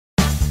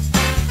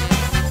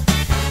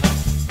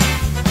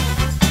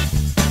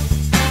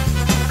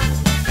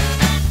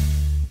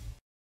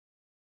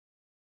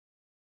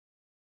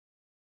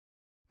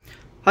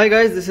Hi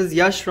guys, this is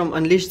Yash from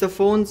Unleash the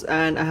Phones,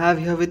 and I have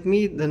here with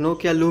me the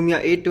Nokia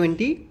Lumia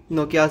 820,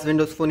 Nokia's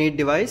Windows Phone 8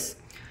 device.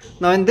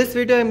 Now in this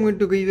video I'm going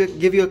to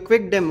give you a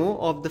quick demo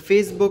of the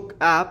Facebook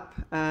app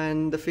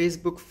and the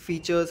Facebook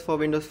features for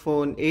Windows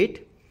Phone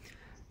 8.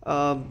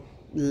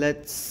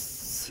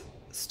 Let's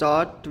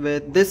start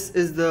with this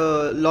is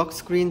the lock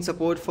screen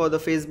support for the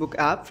Facebook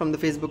app from the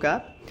Facebook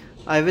app.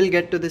 I will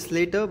get to this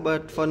later,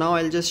 but for now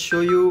I'll just show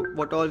you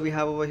what all we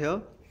have over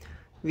here.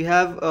 We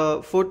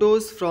have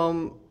photos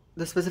from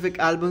the specific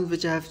albums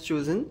which I have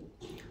chosen.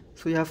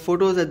 So you have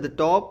photos at the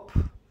top.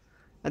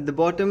 At the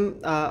bottom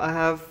I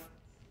have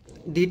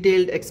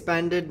detailed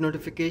expanded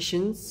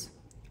notifications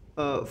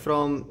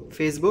from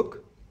Facebook.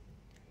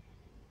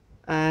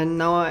 And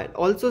now I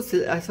also,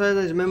 as far as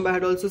I remember, I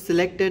had also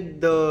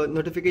selected the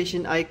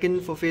notification icon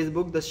for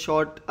Facebook, the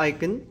short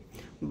icon,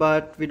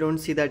 but we don't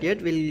see that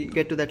yet. We'll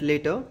get to that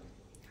later.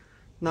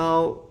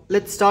 Now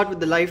let's start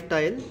with the live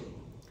tile.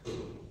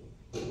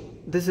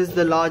 This is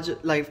the large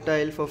live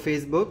tile for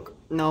Facebook.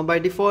 Now by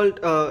default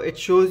it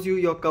shows you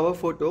your cover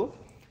photo,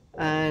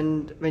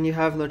 and when you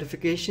have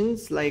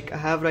notifications like I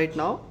have right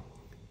now,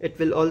 it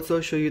will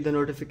also show you the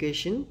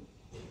notification.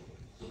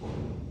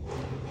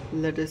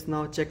 Let us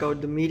now check out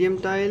the medium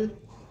tile.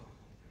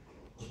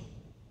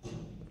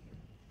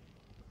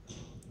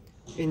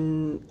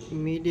 In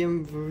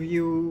medium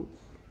view,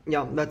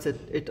 yeah, that's it.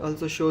 It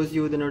also shows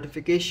you the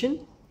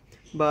notification,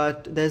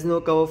 but there's no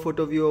cover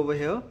photo view over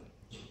here.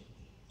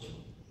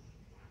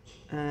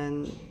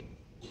 And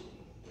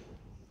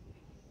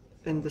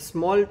in the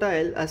small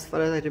tile, as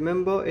far as I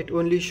remember, it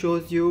only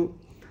shows you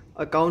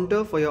a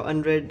counter for your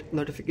unread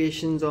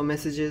notifications or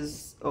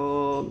messages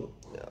or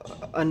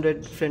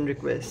unread friend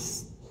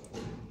requests.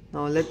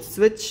 Now let's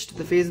switch to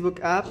the Facebook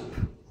app.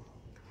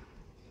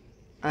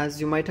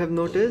 As you might have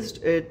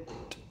noticed, it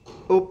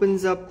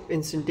opens up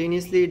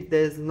instantaneously.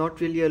 There's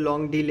not really a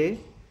long delay.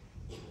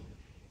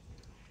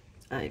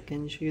 I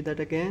can show you that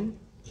again.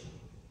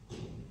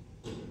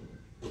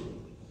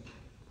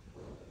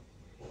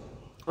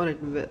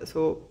 Alright,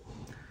 so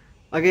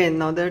again,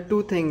 now there are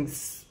two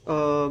things.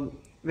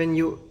 When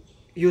you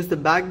use the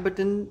back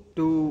button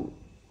to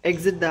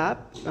exit the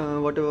app,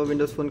 whatever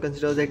Windows Phone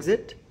considers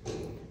exit,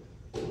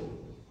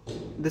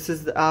 this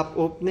is the app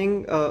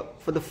opening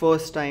for the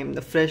first time,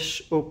 the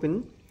fresh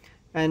open.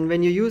 And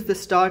when you use the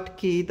start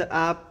key, the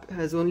app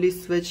has only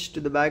switched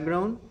to the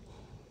background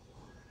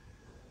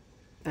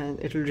and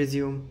it will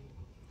resume.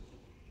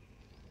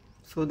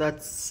 So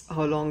that's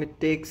how long it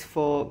takes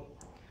for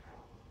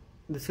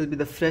this will be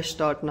the fresh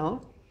start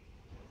now.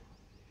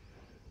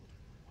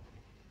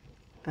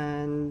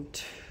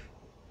 And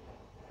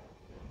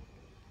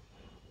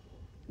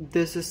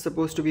this is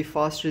supposed to be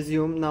fast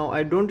resume. Now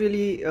I don't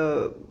really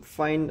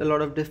find a lot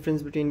of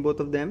difference between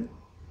both of them.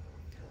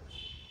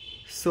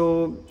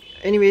 So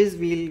anyways,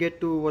 we'll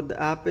get to what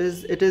the app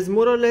is. It is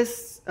more or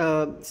less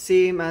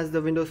same as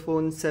the Windows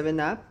Phone 7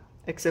 app,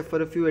 except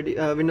for a few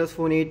Windows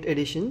Phone 8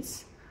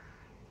 editions.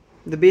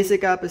 The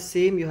basic app is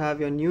same. You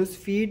have your news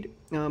feed.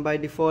 By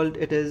default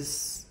it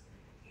is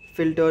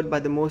filtered by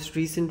the most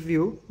recent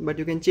view, but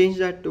you can change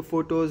that to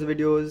photos,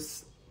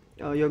 videos,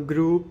 your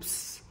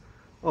groups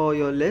or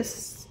your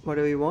lists,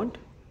 whatever you want.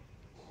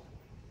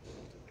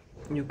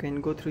 You can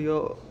go through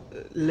your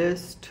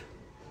list.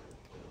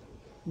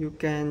 You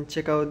can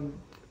check out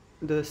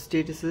the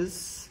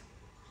statuses.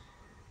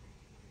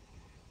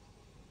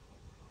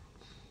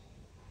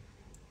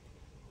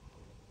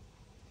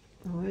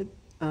 Alright.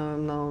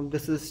 Now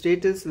this is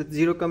status with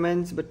 0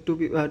 comments, but two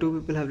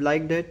people have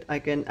liked it. I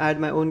can add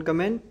my own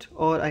comment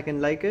or I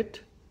can like it.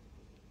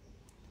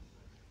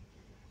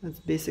 That's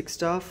basic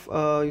stuff.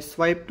 You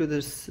swipe to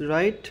this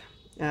right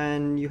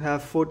and you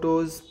have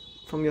photos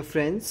from your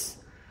friends.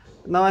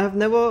 Now I have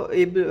never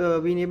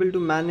been able to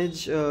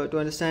manage to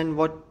understand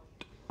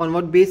on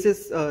what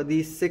basis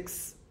these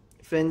 6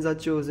 friends are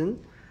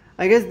chosen.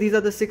 I guess these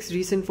are the 6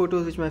 recent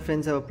photos which my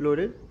friends have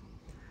uploaded.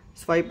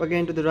 Swipe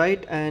again to the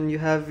right and you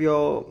have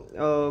your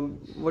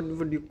what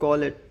would you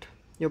call it,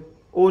 your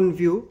own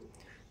view,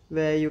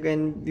 where you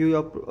can view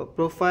your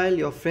profile,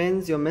 your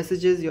friends, your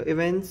messages, your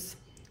events.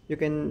 You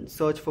can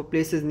search for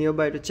places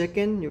nearby to check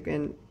in. You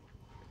can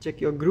check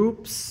your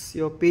groups,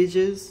 your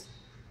pages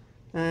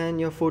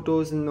and your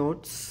photos and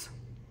notes.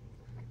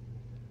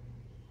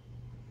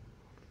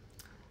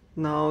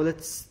 Now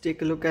let's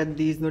take a look at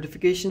these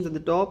notifications at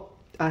the top.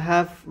 I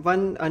have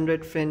one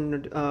unread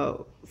friend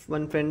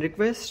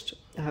request,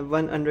 I have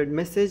one unread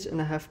message, and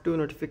I have 2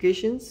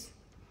 notifications.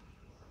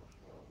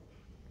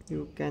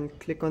 You can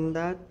click on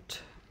that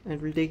and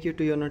it will take you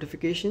to your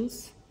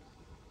notifications.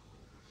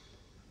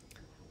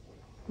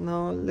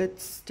 Now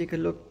let's take a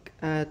look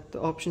at the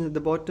options at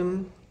the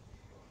bottom.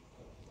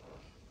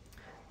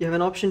 You have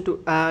an option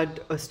to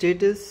add a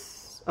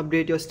status,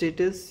 update your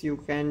status. You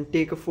can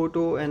take a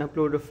photo and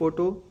upload a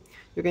photo.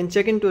 You can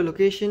check into a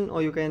location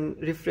or you can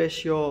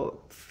refresh your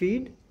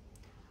feed.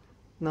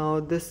 Now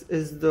this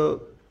is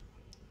the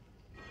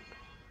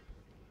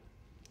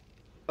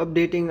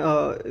updating.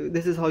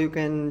 This is how you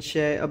can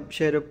share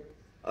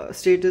a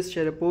status,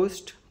 share a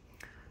post.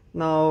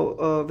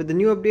 Now with the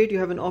new update, you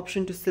have an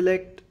option to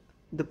select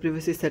the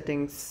privacy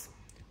settings.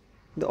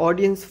 The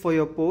audience for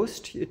your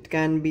post, it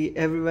can be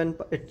everyone,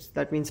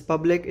 that means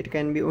public, it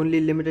can be only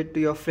limited to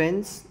your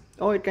friends,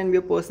 or it can be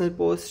a personal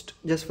post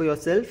just for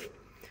yourself,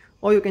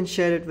 or you can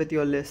share it with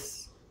your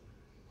lists.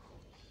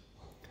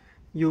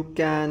 You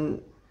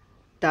can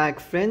tag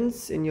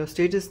friends in your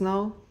status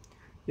now,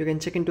 you can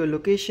check into a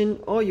location,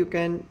 or you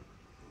can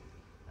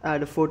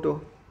add a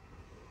photo.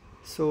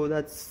 So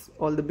that's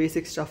all the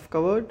basic stuff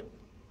covered.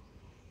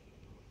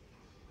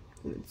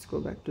 Let's go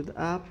back to the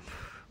app.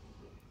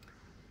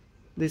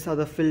 These are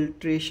the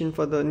filtration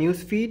for the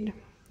news feed.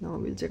 Now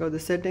we'll check out the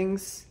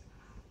settings.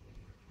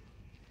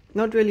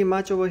 Not really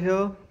much over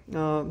here.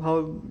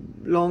 How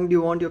long do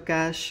you want your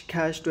cache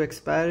to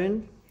expire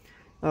in?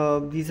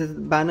 These are the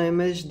banner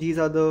image. These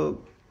are the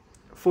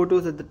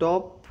photos at the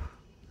top.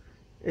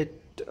 It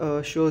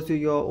shows you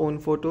your own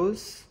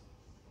photos.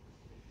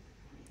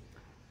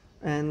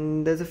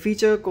 And there's a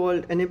feature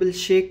called enable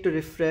shake to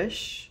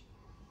refresh.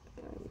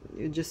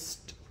 You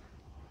just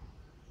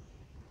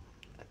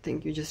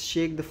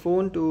shake the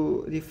phone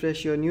to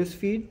refresh your news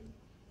feed.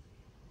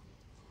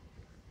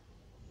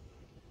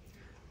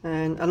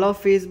 And allow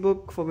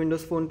Facebook for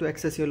Windows Phone to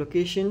access your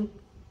location.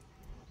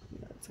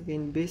 That's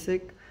again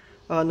basic.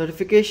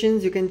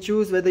 Notifications, you can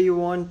choose whether you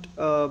want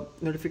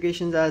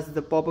notifications as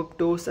the pop-up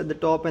toast at the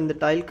top and the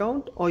tile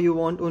count, or you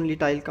want only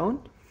tile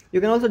count.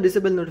 You can also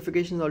disable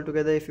notifications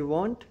altogether if you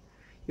want.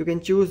 You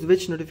can choose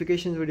which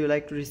notifications would you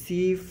like to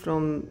receive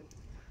from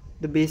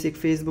the basic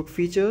Facebook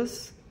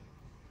features.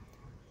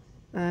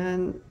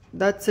 And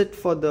that's it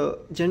for the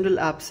general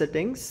app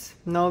settings.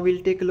 Now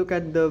we'll take a look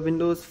at the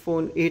Windows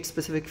Phone 8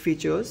 specific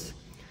features.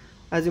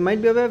 As you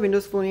might be aware,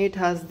 Windows Phone 8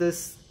 has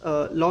this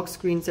lock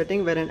screen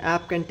setting where an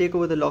app can take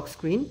over the lock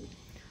screen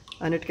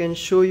and it can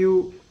show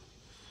you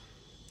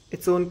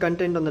its own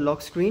content on the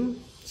lock screen.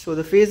 So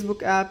the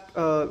Facebook app,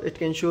 it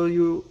can show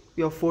you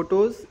your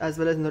photos as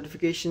well as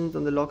notifications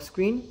on the lock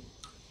screen.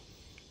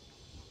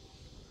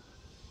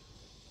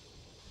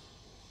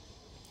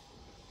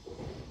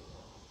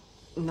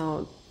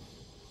 Now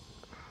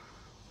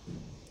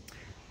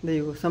there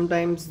you go.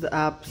 Sometimes the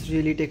apps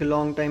really take a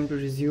long time to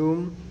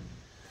resume,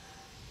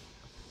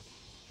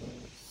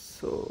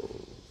 so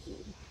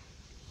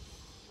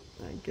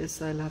I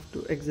guess I'll have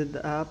to exit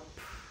the app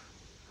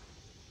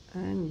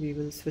and we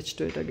will switch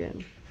to it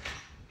again.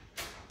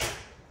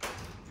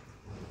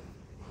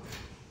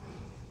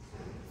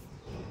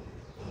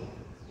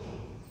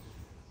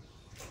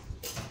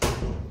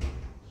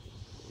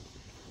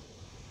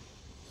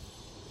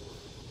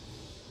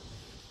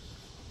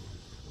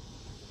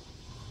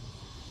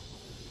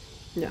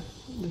 Yeah,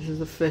 this is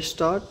a fresh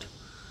start.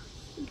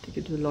 I'll take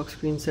it to the lock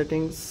screen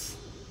settings.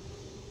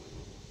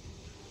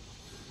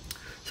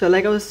 So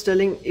like I was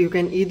telling, you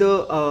can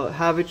either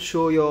have it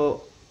show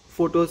your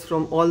photos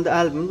from all the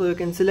albums, or you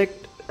can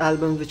select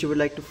albums which you would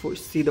like to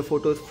see the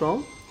photos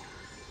from.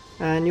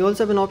 And you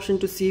also have an option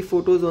to see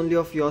photos only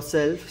of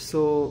yourself.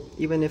 So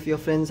even if your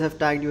friends have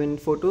tagged you in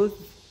photos,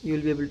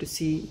 you'll be able to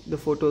see the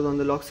photos on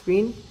the lock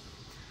screen.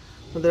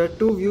 So there are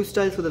two view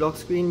styles for the lock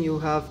screen. You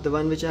have the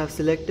one which I have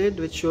selected,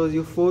 which shows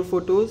you 4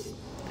 photos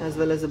as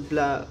well as a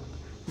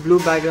blue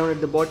background at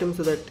the bottom,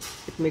 so that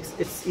it makes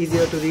it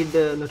easier to read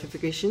the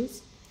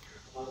notifications.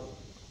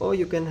 Or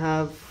you can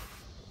have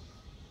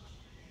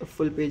a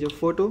full page of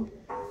photo.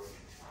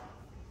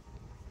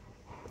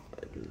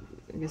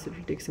 I guess it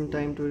will take some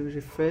time to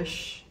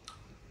refresh,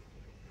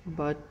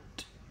 but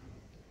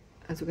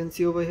as you can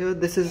see over here,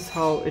 this is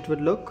how it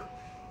would look.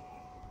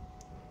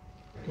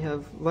 You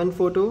have one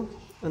photo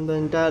on the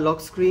entire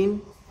lock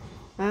screen,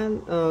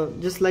 and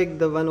just like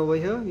the one over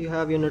here, you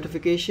have your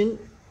notification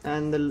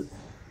and the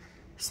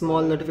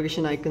small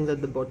notification icons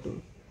at the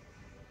bottom.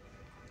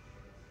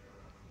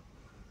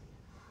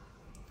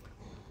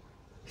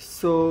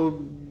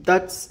 So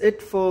that's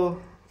it for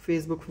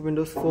Facebook for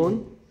Windows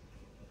Phone.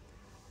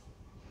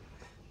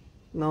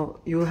 Now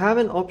you have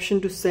an option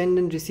to send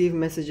and receive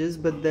messages,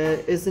 but there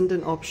isn't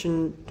an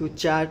option to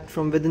chat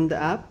from within the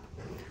app.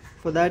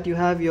 For that you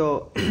have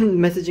your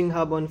messaging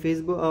hub on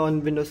Facebook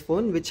on Windows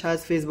Phone, which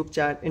has Facebook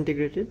chat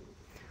integrated.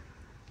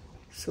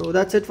 So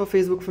that's it for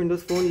Facebook for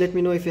Windows Phone. Let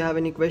me know if you have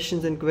any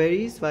questions and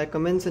queries via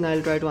comments and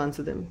I'll try to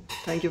answer them.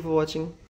 Thank you for watching.